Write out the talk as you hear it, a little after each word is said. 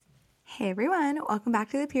Hey everyone, welcome back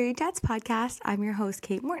to the Period Chats podcast. I'm your host,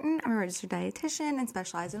 Kate Morton. I'm a registered dietitian and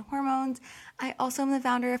specialize in hormones. I also am the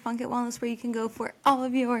founder of Funk It Wellness, where you can go for all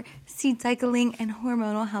of your seed cycling and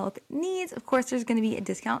hormonal health needs. Of course, there's going to be a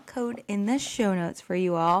discount code in the show notes for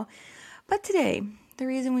you all. But today, the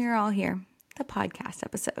reason we are all here, the podcast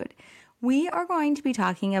episode, we are going to be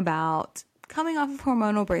talking about coming off of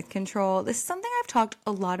hormonal birth control. This is something I've talked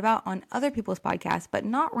a lot about on other people's podcasts, but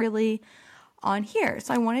not really on here.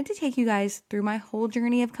 So I wanted to take you guys through my whole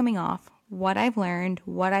journey of coming off, what I've learned,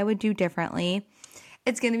 what I would do differently.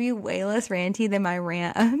 It's going to be way less ranty than my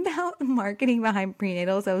rant about marketing behind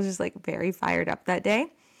prenatals. I was just very fired up that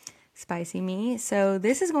day. Spicy me. So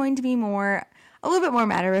this is going to be a little bit more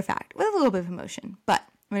matter of fact with a little bit of emotion. But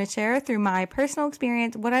I'm going to share through my personal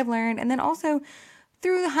experience, what I've learned, and then also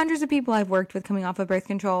through the hundreds of people I've worked with coming off of birth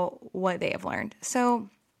control, what they have learned. So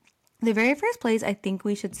the very first place I think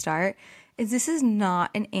we should start is this is not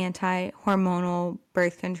an anti-hormonal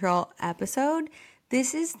birth control episode.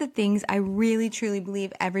 This is the things I really truly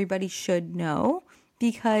believe everybody should know,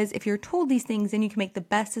 because if you're told these things, then you can make the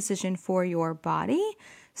best decision for your body.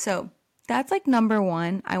 So that's number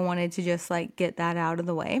one. I wanted to just get that out of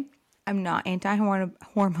the way. I'm not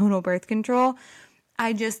anti-hormonal birth control.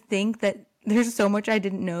 I just think that there's so much I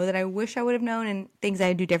didn't know that I wish I would have known, and things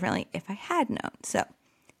I'd do differently if I had known. So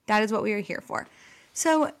that is what we are here for.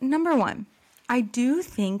 So number one, I do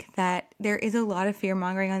think that there is a lot of fear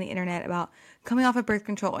mongering on the internet about coming off of birth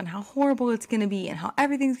control and how horrible it's going to be and how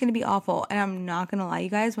everything's going to be awful. And I'm not going to lie, you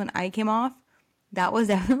guys, when I came off, that was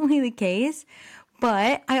definitely the case.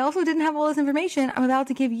 But I also didn't have all this information I'm about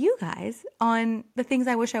to give you guys on the things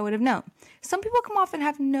I wish I would have known. Some people come off and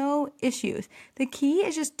have no issues. The key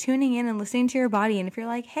is just tuning in and listening to your body. And if you're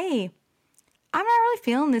like, hey, I'm not really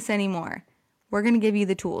feeling this anymore, we're going to give you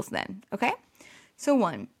the tools then, okay? So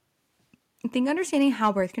one, I think understanding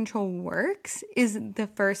how birth control works is the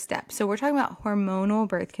first step. So we're talking about hormonal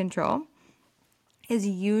birth control is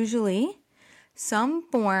usually some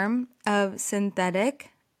form of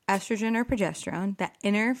synthetic estrogen or progesterone that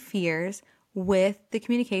interferes with the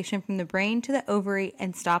communication from the brain to the ovary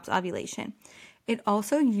and stops ovulation. It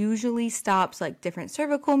also usually stops different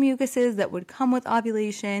cervical mucuses that would come with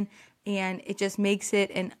ovulation, and it just makes it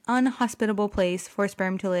an unhospitable place for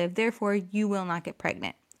sperm to live. Therefore, you will not get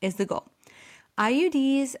pregnant is the goal.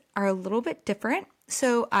 IUDs are a little bit different.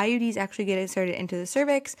 So IUDs actually get inserted into the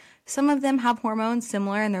cervix. Some of them have hormones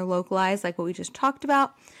similar and they're localized, like what we just talked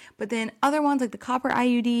about. But then other ones like the copper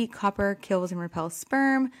IUD, copper kills and repels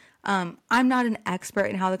sperm. I'm not an expert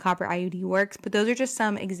in how the copper IUD works, but those are just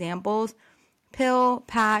some examples. Pill,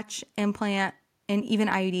 patch, implant, and even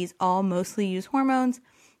IUDs all mostly use hormones.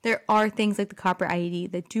 There are things like the copper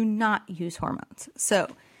IUD that do not use hormones. So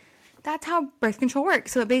that's how birth control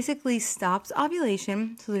works. So it basically stops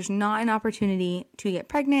ovulation, so there's not an opportunity to get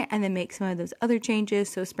pregnant and then make some of those other changes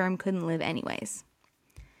so sperm couldn't live anyways.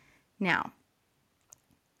 Now,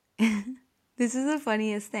 this is the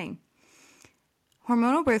funniest thing.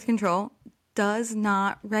 Hormonal birth control does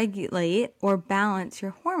not regulate or balance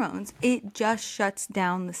your hormones. It just shuts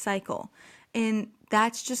down the cycle. And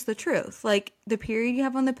that's just the truth. The period you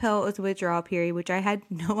have on the pill is a withdrawal period, which I had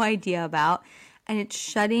no idea about. And it's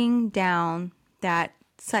shutting down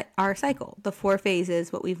our cycle, the 4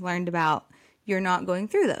 phases, what we've learned about. You're not going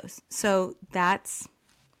through those. So that's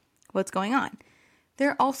what's going on.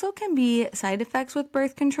 There also can be side effects with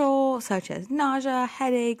birth control, such as nausea,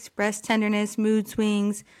 headaches, breast tenderness, mood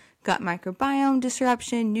swings, gut microbiome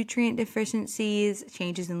disruption, nutrient deficiencies,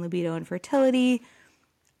 changes in libido and fertility.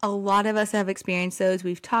 A lot of us have experienced those.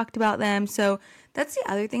 We've talked about them. So that's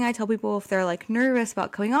the other thing I tell people if they're nervous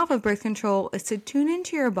about coming off of birth control is to tune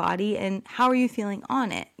into your body and how are you feeling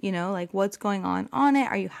on it? What's going on it?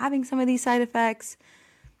 Are you having some of these side effects?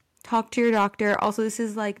 Talk to your doctor. Also, this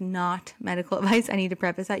is not medical advice. I need to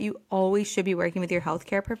preface that. You always should be working with your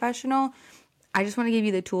healthcare professional. I just want to give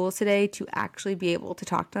you the tools today to actually be able to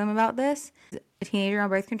talk to them about this. A teenager on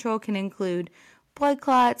birth control can include blood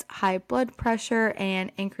clots, high blood pressure,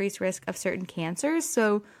 and increased risk of certain cancers.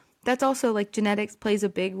 So that's also genetics plays a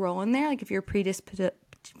big role in there. If you're predisposed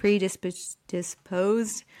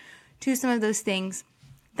to some of those things,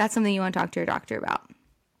 that's something you want to talk to your doctor about.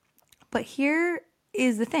 But here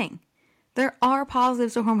is the thing. There are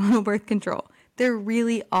positives to hormonal birth control. There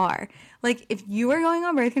really are. If you are going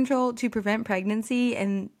on birth control to prevent pregnancy,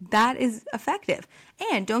 and that is effective.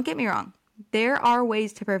 And don't get me wrong, there are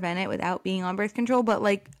ways to prevent it without being on birth control, but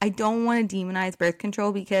I don't want to demonize birth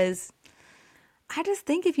control because I just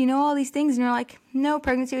think if you know all these things and you're no,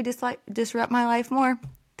 pregnancy would disrupt my life more,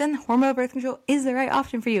 then hormonal birth control is the right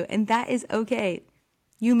option for you, and that is okay.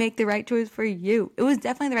 You make the right choice for you. It was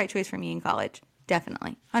definitely the right choice for me in college.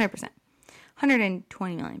 Definitely. 100%.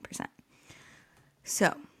 120 million percent.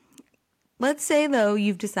 So let's say though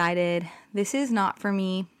you've decided this is not for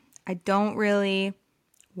me. I don't really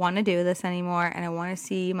want to do this anymore and I want to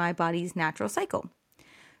see my body's natural cycle.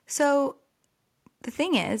 So the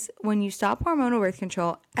thing is, when you stop hormonal birth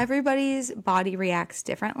control, everybody's body reacts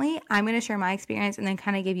differently. I'm going to share my experience and then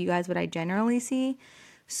kind of give you guys what I generally see.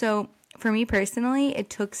 So for me personally, it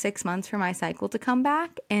took 6 months for my cycle to come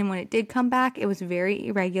back. And when it did come back, it was very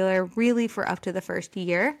irregular, really for up to the first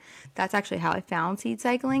year. That's actually how I found seed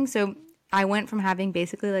cycling. So I went from having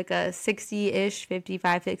basically like a 60-ish,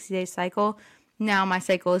 55, 60-day cycle. Now my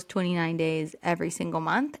cycle is 29 days every single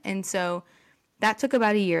month. And so that took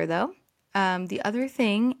about a year though. The other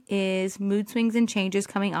thing is mood swings and changes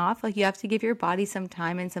coming off. Like you have to give your body some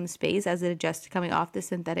time and some space as it adjusts to coming off the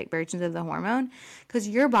synthetic versions of the hormone, because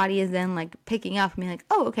your body is then like picking up and being like,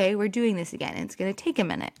 oh, okay, we're doing this again. And it's going to take a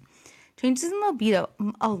minute. Changes in libido.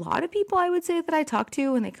 A lot of people I would say that I talk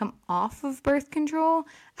to when they come off of birth control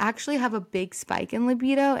actually have a big spike in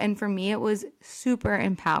libido. And for me, it was super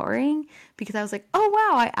empowering because I was like, oh,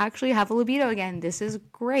 wow, I actually have a libido again. This is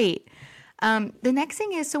great. The next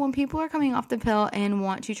thing is, so when people are coming off the pill and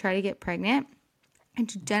want to try to get pregnant,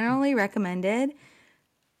 it's generally recommended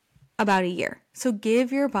about a year. So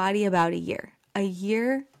give your body about a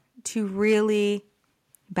year to really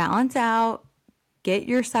balance out, get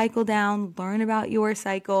your cycle down, learn about your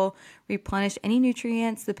cycle, replenish any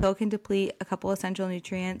nutrients. The pill can deplete a couple essential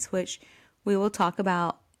nutrients, which we will talk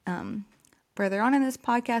about further on in this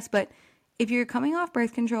podcast. But if you're coming off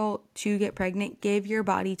birth control to get pregnant, give your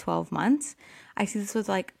body 12 months. I see this with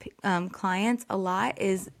like clients a lot,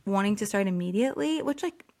 is wanting to start immediately, which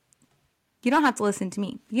like you don't have to listen to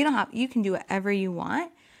me. You can do whatever you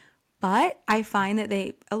want. But I find that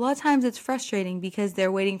a lot of times it's frustrating because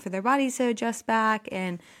they're waiting for their bodies to adjust back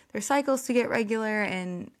and their cycles to get regular.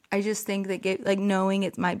 And I just think that knowing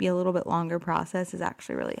it might be a little bit longer process is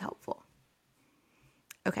actually really helpful.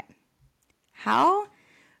 Okay. How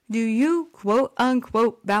do you quote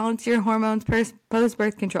unquote balance your hormones post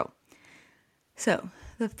birth control? So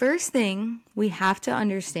the first thing we have to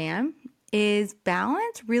understand is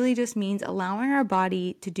balance really just means allowing our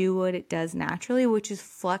body to do what it does naturally, which is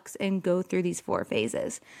flux and go through these 4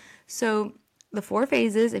 phases. So the 4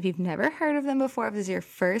 phases, if you've never heard of them before, if this is your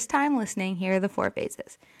first time listening, here are the 4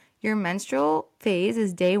 phases. Your menstrual phase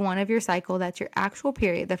is day 1 of your cycle. That's your actual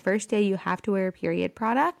period. The first day you have to wear a period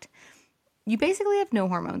product. You basically have no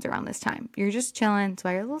hormones around this time. You're just chilling. That's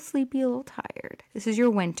why you're a little sleepy, a little tired. This is your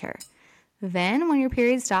winter. Then when your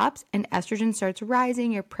period stops and estrogen starts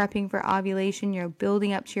rising, you're prepping for ovulation, you're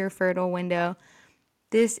building up to your fertile window.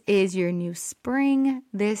 This is your new spring.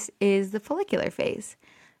 This is the follicular phase.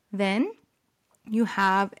 Then you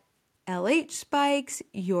have LH spikes,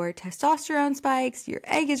 your testosterone spikes, your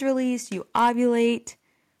egg is released, you ovulate.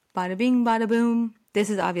 Bada bing, bada boom. This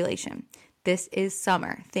is ovulation. This is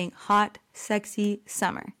summer. Think hot, sexy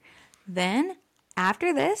summer. Then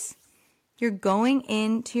after this, you're going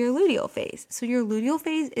into your luteal phase. So your luteal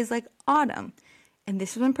phase is like autumn. And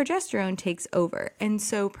this is when progesterone takes over. And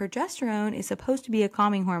so progesterone is supposed to be a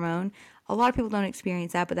calming hormone. A lot of people don't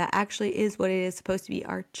experience that, but that actually is what it is supposed to be,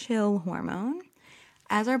 our chill hormone.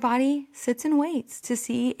 As our body sits and waits to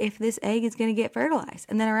see if this egg is going to get fertilized.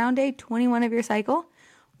 And then around day 21 of your cycle,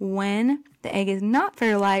 when the egg is not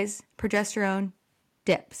fertilized, progesterone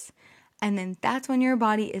dips. And then that's when your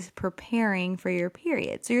body is preparing for your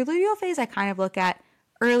period. So your luteal phase, I kind of look at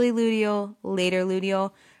early luteal, later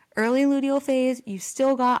luteal. Early luteal phase, you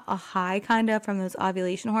still got a high kind of from those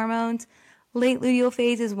ovulation hormones. Late luteal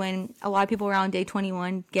phase is when a lot of people around day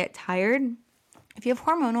 21 get tired. If you have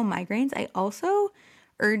hormonal migraines, I also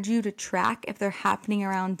urge you to track if they're happening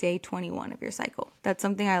around day 21 of your cycle. That's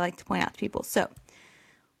something I like to point out to people. So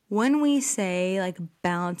when we say like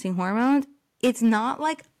balancing hormones, it's not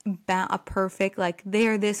like a perfect, like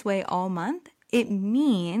they're this way all month. It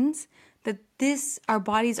means that our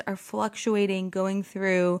bodies are fluctuating, going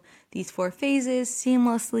through these 4 phases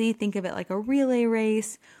seamlessly. Think of it like a relay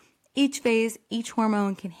race. Each phase, each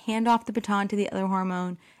hormone can hand off the baton to the other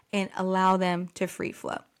hormone and allow them to free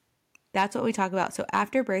flow. That's what we talk about. So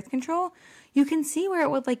after birth control, you can see where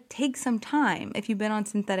it would like take some time if you've been on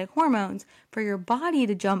synthetic hormones for your body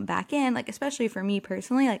to jump back in. Like, especially for me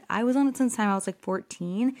personally, like I was on it since time I was like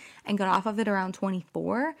 14 and got off of it around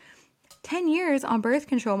 24. 10 years on birth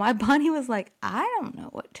control, my body was like, I don't know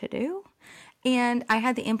what to do. And I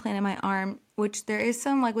had the implant in my arm, which there is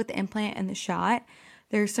some like with the implant and the shot,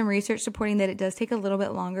 there's some research supporting that it does take a little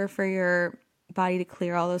bit longer for your body to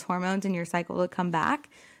clear all those hormones and your cycle to come back.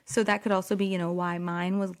 So that could also be, why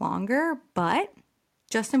mine was longer, but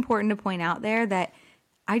just important to point out there that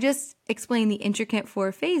I just explained the intricate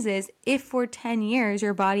 4 phases. If for 10 years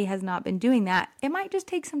your body has not been doing that, it might just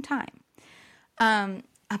take some time.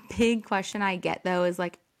 A big question I get though is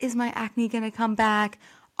like, is my acne going to come back?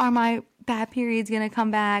 Are my bad periods going to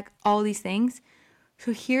come back? All these things.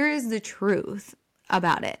 So here is the truth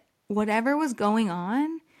about it. Whatever was going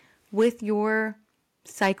on with your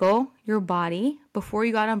cycle, your body, before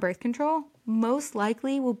you got on birth control, most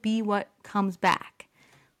likely will be what comes back.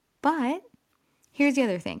 But here's the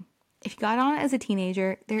other thing. If you got on it as a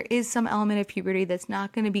teenager, there is some element of puberty that's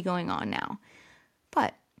not going to be going on now.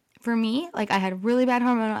 But for me, like I had really bad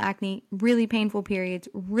hormonal acne, really painful periods,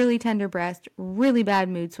 really tender breast, really bad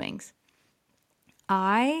mood swings.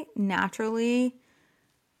 I naturally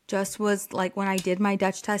just was like, when I did my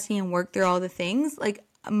Dutch testing and worked through all the things, like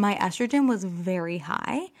my estrogen was very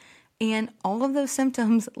high and all of those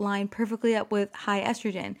symptoms lined perfectly up with high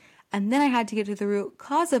estrogen. And then I had to get to the root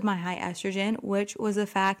cause of my high estrogen, which was the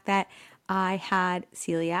fact that I had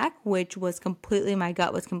celiac, which was my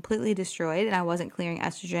gut was completely destroyed and I wasn't clearing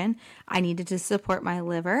estrogen. I needed to support my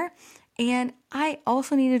liver and I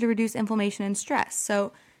also needed to reduce inflammation and stress.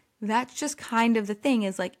 So that's just kind of the thing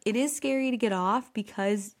is like, it is scary to get off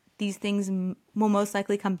because these things will most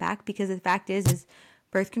likely come back because the fact is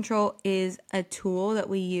birth control is a tool that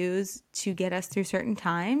we use to get us through certain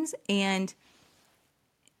times and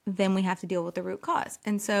then we have to deal with the root cause.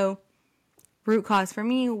 And so root cause for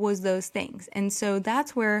me was those things. And so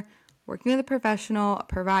that's where working with a professional, a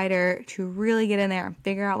provider to really get in there and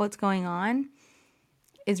figure out what's going on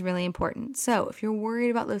is really important. So if you're worried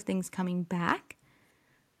about those things coming back,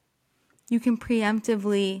 you can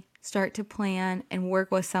preemptively start to plan and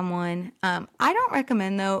work with someone. I don't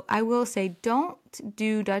recommend though, I will say don't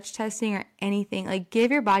do Dutch testing or anything. Like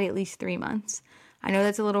give your body at least 3 months. I know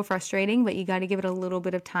that's a little frustrating, but you got to give it a little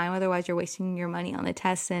bit of time. Otherwise you're wasting your money on the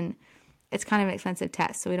tests and it's kind of an expensive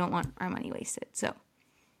test. So we don't want our money wasted. So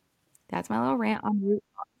that's my little rant on root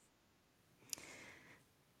cause.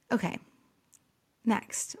 Okay.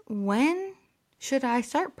 Next, when should I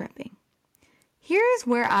start prepping? Here's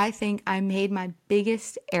where I think I made my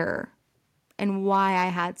biggest error and why I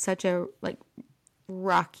had such a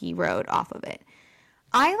rocky road off of it.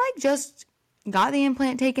 I just got the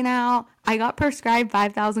implant taken out. I got prescribed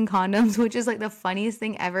 5,000 condoms, which is the funniest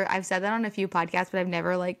thing ever. I've said that on a few podcasts, but I've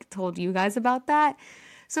never told you guys about that.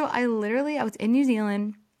 So I was in New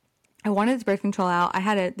Zealand. I wanted this birth control out. I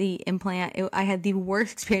had the implant. I had the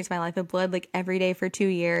worst experience of my life. It bled every day for 2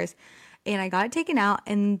 years. And I got it taken out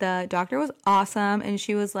and the doctor was awesome. And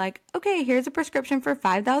she was like, okay, here's a prescription for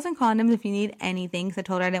 5,000 condoms if you need anything. Because I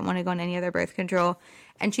told her I didn't want to go on any other birth control.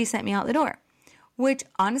 And she sent me out the door, which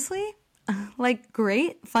honestly,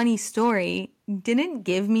 great, funny story, didn't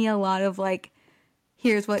give me a lot of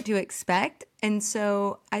here's what to expect. And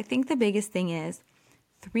so I think the biggest thing is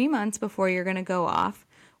 3 months before you're going to go off,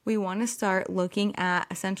 we want to start looking at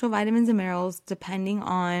essential vitamins and minerals depending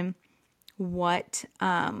on what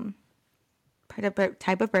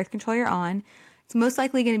type of birth control you're on. It's most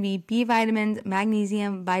likely going to be B vitamins,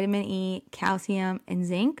 magnesium, vitamin E, calcium, and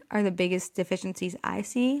zinc are the biggest deficiencies I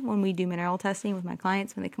see when we do mineral testing with my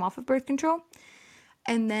clients when they come off of birth control.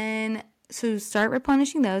 And then, so start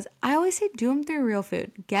replenishing those. I always say do them through real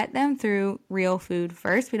food. Get them through real food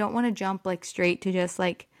first. We don't want to jump straight to just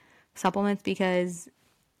supplements because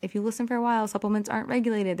if you listen for a while, supplements aren't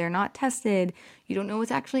regulated. They're not tested. You don't know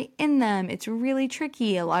what's actually in them. It's really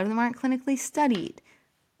tricky. A lot of them aren't clinically studied.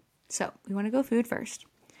 So we want to go food first.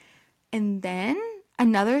 And then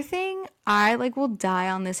another thing, I will die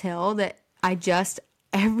on this hill that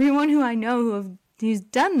everyone who I know who's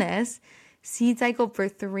done this, seed cycled for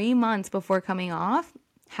 3 months before coming off,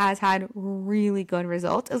 has had really good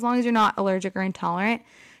results as long as you're not allergic or intolerant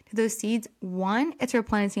to those seeds. 1, it's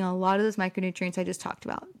replenishing a lot of those micronutrients I just talked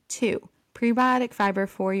about. 2, prebiotic fiber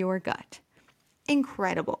for your gut.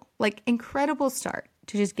 Incredible. Incredible start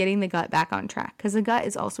to just getting the gut back on track because the gut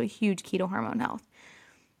is also a huge key to hormone health.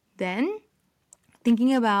 Then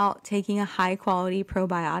thinking about taking a high quality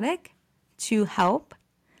probiotic to help.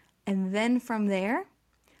 And then from there,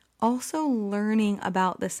 also learning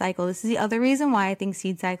about the cycle. This is the other reason why I think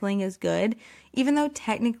seed cycling is good. Even though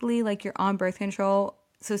technically you're on birth control,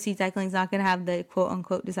 so seed cycling is not going to have the quote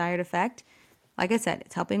unquote desired effect. Like I said,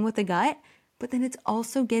 it's helping with the gut, but then it's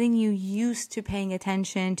also getting you used to paying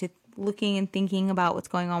attention to looking and thinking about what's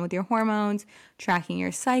going on with your hormones, tracking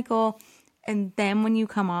your cycle. And then when you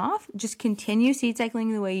come off, just continue seed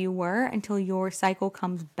cycling the way you were until your cycle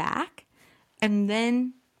comes back and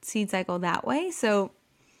then seed cycle that way. So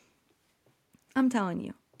I'm telling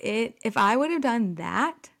you, if I would have done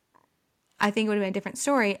that I think it would have been a different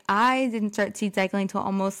story. I didn't start seed cycling until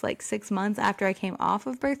almost like 6 months after I came off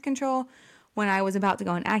of birth control, when I was about to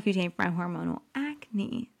go on Accutane for my hormonal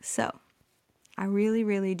acne. So I really,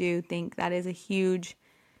 really do think that is a huge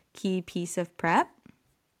key piece of prep.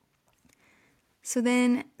 So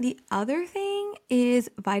then the other thing is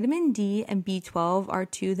vitamin D and B12 are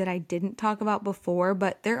two that I didn't talk about before,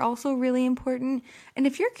 but they're also really important. And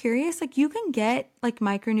if you're curious, like, you can get like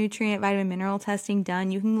micronutrient vitamin mineral testing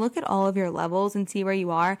done. You can look at all of your levels and see where you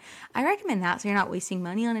are. I recommend that so you're not wasting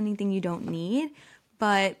money on anything you don't need.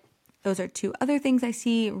 But those are two other things I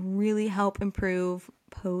see really help improve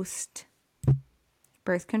post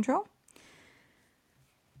birth control.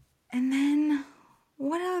 And then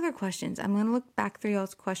what other questions? I'm going to look back through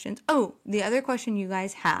those questions. Oh, the other question you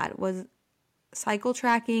guys had was cycle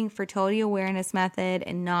tracking, fertility awareness method,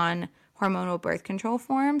 and non-hormonal birth control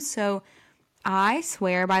forms. So I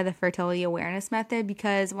swear by the fertility awareness method,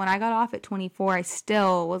 because when I got off at 24, I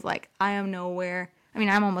still was like, I am nowhere. I mean,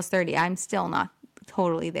 I'm almost 30. I'm still not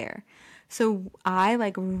totally there. So I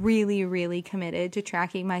like really, really committed to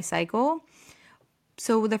tracking my cycle.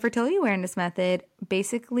 So the fertility awareness method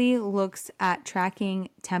basically looks at tracking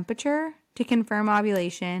temperature to confirm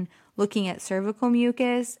ovulation, looking at cervical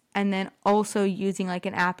mucus, and then also using like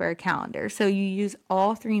an app or a calendar. So you use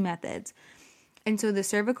all three methods. And so the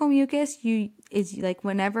cervical mucus is like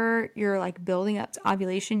whenever you're like building up to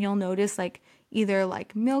ovulation, you'll notice like either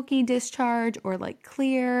like milky discharge or like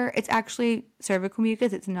clear. It's actually cervical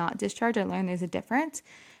mucus. It's not discharge. I learned there's a difference.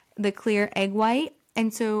 The clear egg white.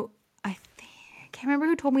 And so I can't remember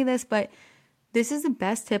who told me this, but this is the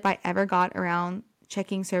best tip I ever got around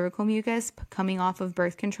checking cervical mucus coming off of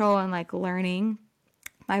birth control and like learning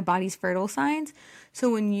my body's fertile signs.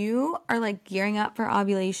 So when you are like gearing up for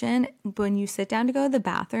ovulation, when you sit down to go to the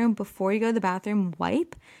bathroom, before you go to the bathroom,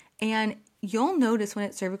 wipe, and you'll notice when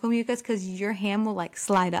it's cervical mucus because your hand will like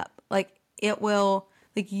slide up. Like it will,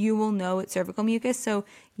 like you will know it's cervical mucus. So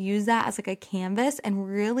use that as like a canvas and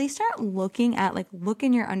really start looking at like, look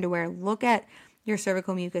in your underwear, look at your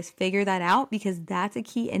cervical mucus, figure that out because that's a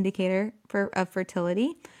key indicator of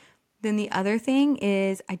fertility. Then the other thing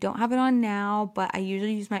is, I don't have it on now, but I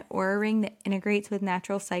usually use my Oura Ring that integrates with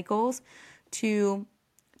natural cycles to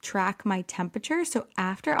track my temperature. So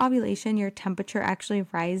after ovulation, your temperature actually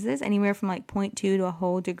rises anywhere from like 0.2 to a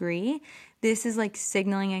whole degree. This is like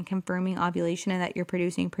signaling and confirming ovulation and that you're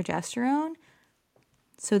producing progesterone.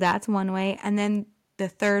 So that's one way. And then the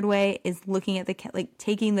third way is looking at like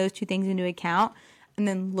taking those two things into account and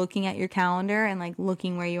then looking at your calendar and like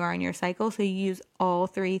looking where you are in your cycle. So you use all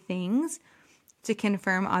three things to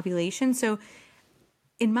confirm ovulation. So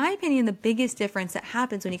in my opinion, the biggest difference that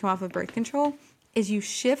happens when you come off of birth control is you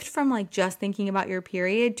shift from like just thinking about your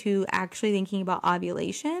period to actually thinking about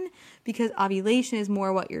ovulation, because ovulation is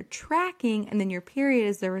more what you're tracking and then your period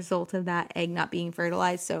is the result of that egg not being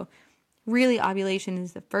fertilized. So really, ovulation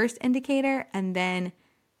is the first indicator, and then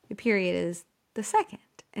the period is the second.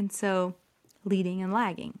 And so, leading and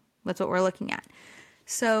lagging. That's what we're looking at.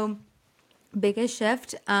 So, biggest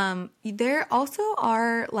shift. There also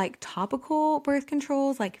are like topical birth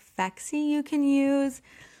controls, like Phexxi you can use.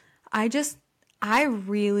 I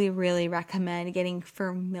really, really recommend getting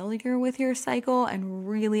familiar with your cycle and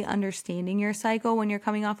really understanding your cycle when you're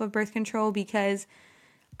coming off of birth control, because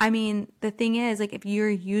I mean, the thing is, like, if you're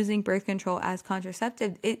using birth control as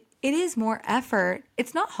contraceptive, it is more effort.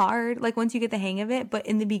 It's not hard, like, once you get the hang of it, but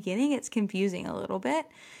in the beginning, it's confusing a little bit.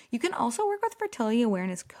 You can also work with fertility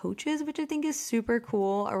awareness coaches, which I think is super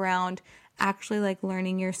cool around actually, like,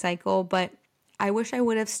 learning your cycle. But I wish I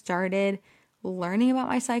would have started learning about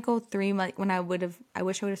my cycle 3 months when I wish I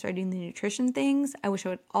would have started doing the nutrition things. I wish I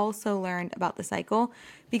would also learned about the cycle,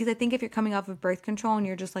 because I think if you're coming off of birth control and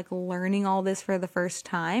you're just like learning all this for the first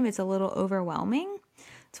time, it's a little overwhelming.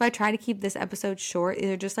 So I try to keep this episode short.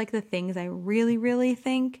 These are just like the things I really, really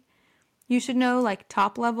think you should know, like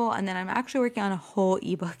top level. And then I'm actually working on a whole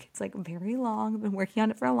ebook. It's like very long. I've been working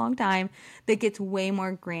on it for a long time, that gets way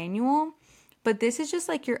more granular. But this is just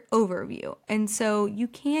like your overview. And so you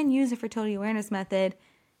can use a fertility awareness method,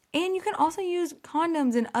 and you can also use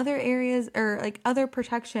condoms in other areas or like other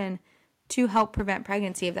protection to help prevent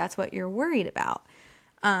pregnancy if that's what you're worried about.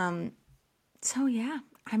 So yeah,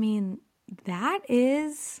 I mean, that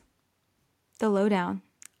is the lowdown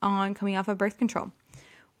on coming off of birth control.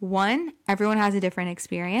 1, everyone has a different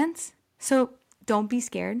experience, so don't be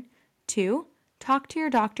scared. 2, talk to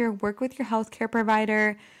your doctor, work with your healthcare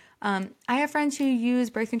provider. I have friends who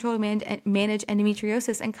use birth control to manage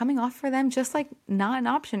endometriosis, and coming off for them just like not an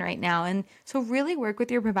option right now. And so really work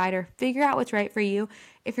with your provider, figure out what's right for you.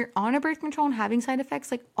 If you're on a birth control and having side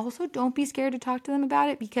effects, like also don't be scared to talk to them about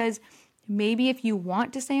it, because Maybe if you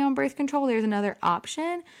want to stay on birth control, there's another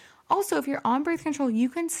option. Also, if you're on birth control, you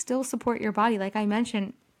can still support your body. Like I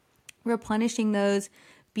mentioned, replenishing those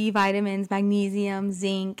B vitamins, magnesium,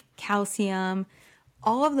 zinc, calcium,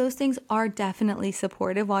 all of those things are definitely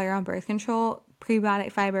supportive while you're on birth control.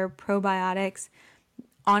 Prebiotic fiber, probiotics.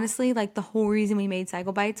 Honestly, like the whole reason we made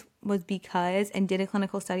Cycle Bites was because, and did a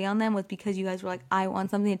clinical study on them, was because you guys were like, I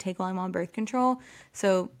want something to take while I'm on birth control.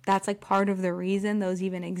 So that's like part of the reason those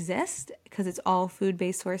even exist, because it's all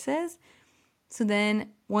food-based sources. So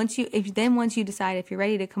then once you decide if you're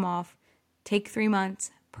ready to come off, take 3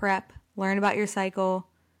 months, prep, learn about your cycle.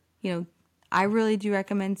 I really do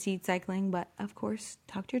recommend seed cycling, but of course,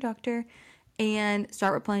 talk to your doctor and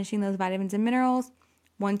start replenishing those vitamins and minerals.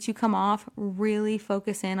 Once you come off, really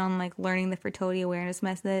focus in on like learning the fertility awareness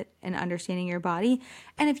method and understanding your body.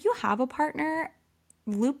 And if you have a partner,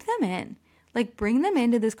 loop them in. Like bring them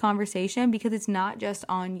into this conversation, because it's not just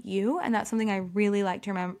on you. And that's something I really like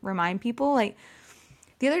to remind people. Like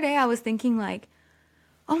the other day I was thinking like,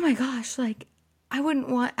 oh my gosh, like I wouldn't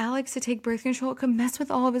want Alex to take birth control. It could mess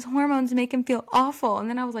with all of his hormones and make him feel awful. And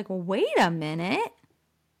then I was like, well, wait a minute.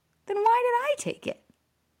 Then why did I take it?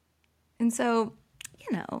 And so,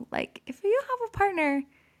 like if you have a partner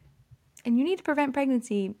and you need to prevent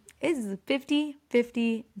pregnancy, it is a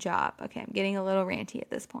 50-50 job. Okay, I'm getting a little ranty at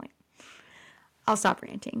this point. I'll stop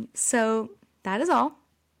ranting. So that is all.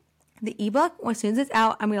 The ebook, as soon as it's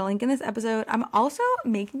out, I'm going to link in this episode. I'm also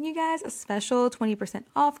making you guys a special 20%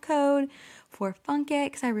 off code for Funk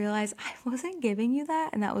It, because I realized I wasn't giving you that,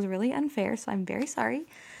 and that was really unfair, so I'm very sorry.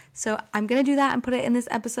 So I'm going to do that and put it in this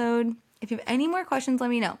episode. If you have any more questions, let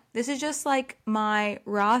me know. This is just like my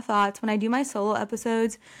raw thoughts. When I do my solo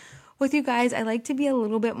episodes with you guys, I like to be a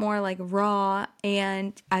little bit more like raw,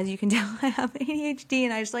 and as you can tell, I have ADHD,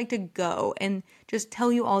 and I just like to go and just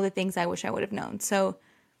tell you all the things I wish I would have known. So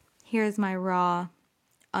here's my raw,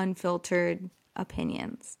 unfiltered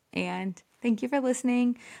opinions. And thank you for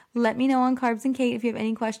listening. Let me know on Carbs and Kate if you have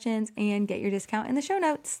any questions, and get your discount in the show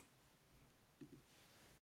notes.